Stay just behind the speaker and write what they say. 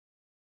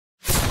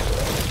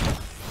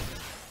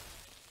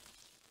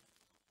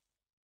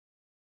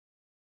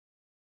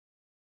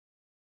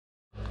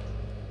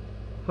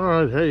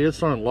Alright, hey,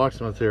 it's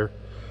Locksmith here.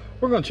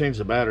 We're going to change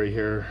the battery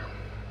here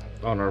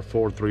on our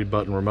 4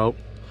 3-button remote.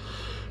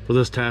 For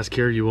this task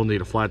here, you will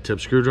need a flat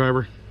tip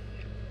screwdriver.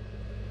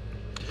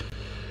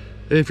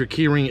 If your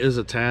keyring is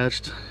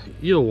attached,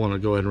 you'll want to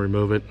go ahead and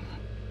remove it.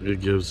 It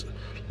gives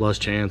less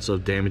chance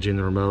of damaging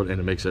the remote, and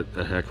it makes it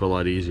a heck of a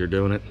lot easier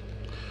doing it.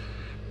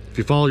 If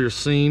you follow your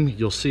seam,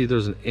 you'll see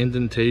there's an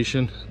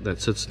indentation that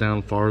sits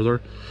down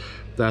farther.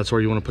 That's where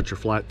you want to put your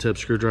flat tip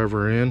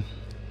screwdriver in,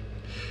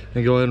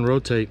 and go ahead and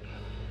rotate.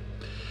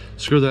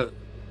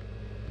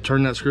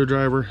 Turn that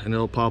screwdriver and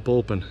it'll pop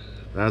open.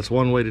 That's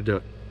one way to do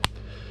it.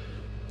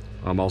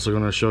 I'm also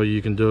going to show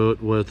you can do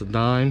it with a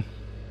dime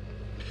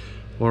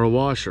or a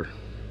washer.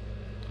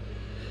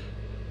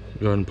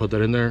 Go ahead and put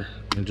that in there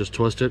and just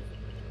twist it,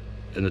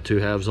 and the two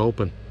halves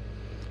open.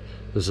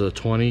 This is a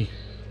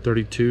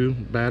 2032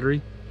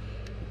 battery.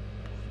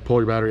 Pull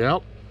your battery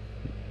out,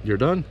 you're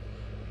done.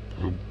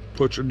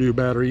 Put your new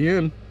battery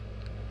in,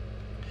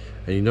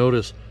 and you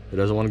notice it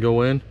doesn't want to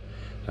go in.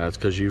 That's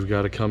because you've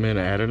got to come in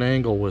at an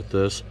angle with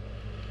this.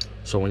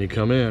 So when you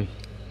come in,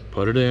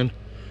 put it in,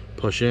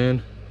 push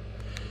in,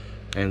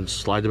 and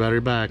slide the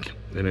battery back,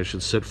 and it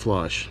should sit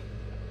flush.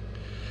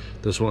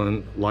 This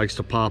one likes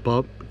to pop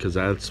up because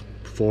that's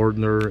Ford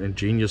and their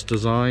ingenious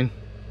design.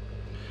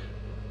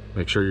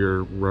 Make sure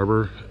your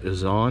rubber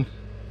is on.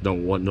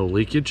 Don't want no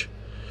leakage.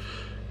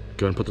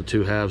 Go and put the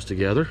two halves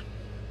together,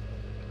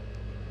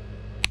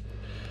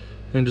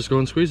 and just go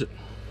and squeeze it.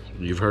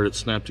 You've heard it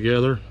snap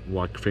together.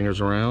 Walk your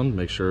fingers around,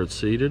 make sure it's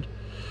seated,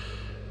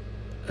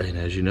 and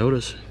as you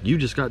notice, you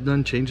just got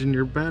done changing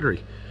your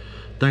battery.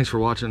 Thanks for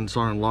watching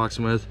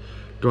Locksmith.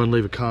 Go ahead and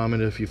leave a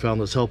comment if you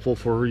found this helpful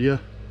for you.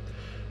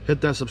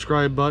 Hit that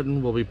subscribe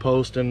button. We'll be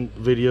posting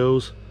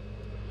videos,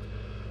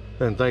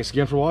 and thanks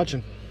again for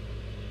watching.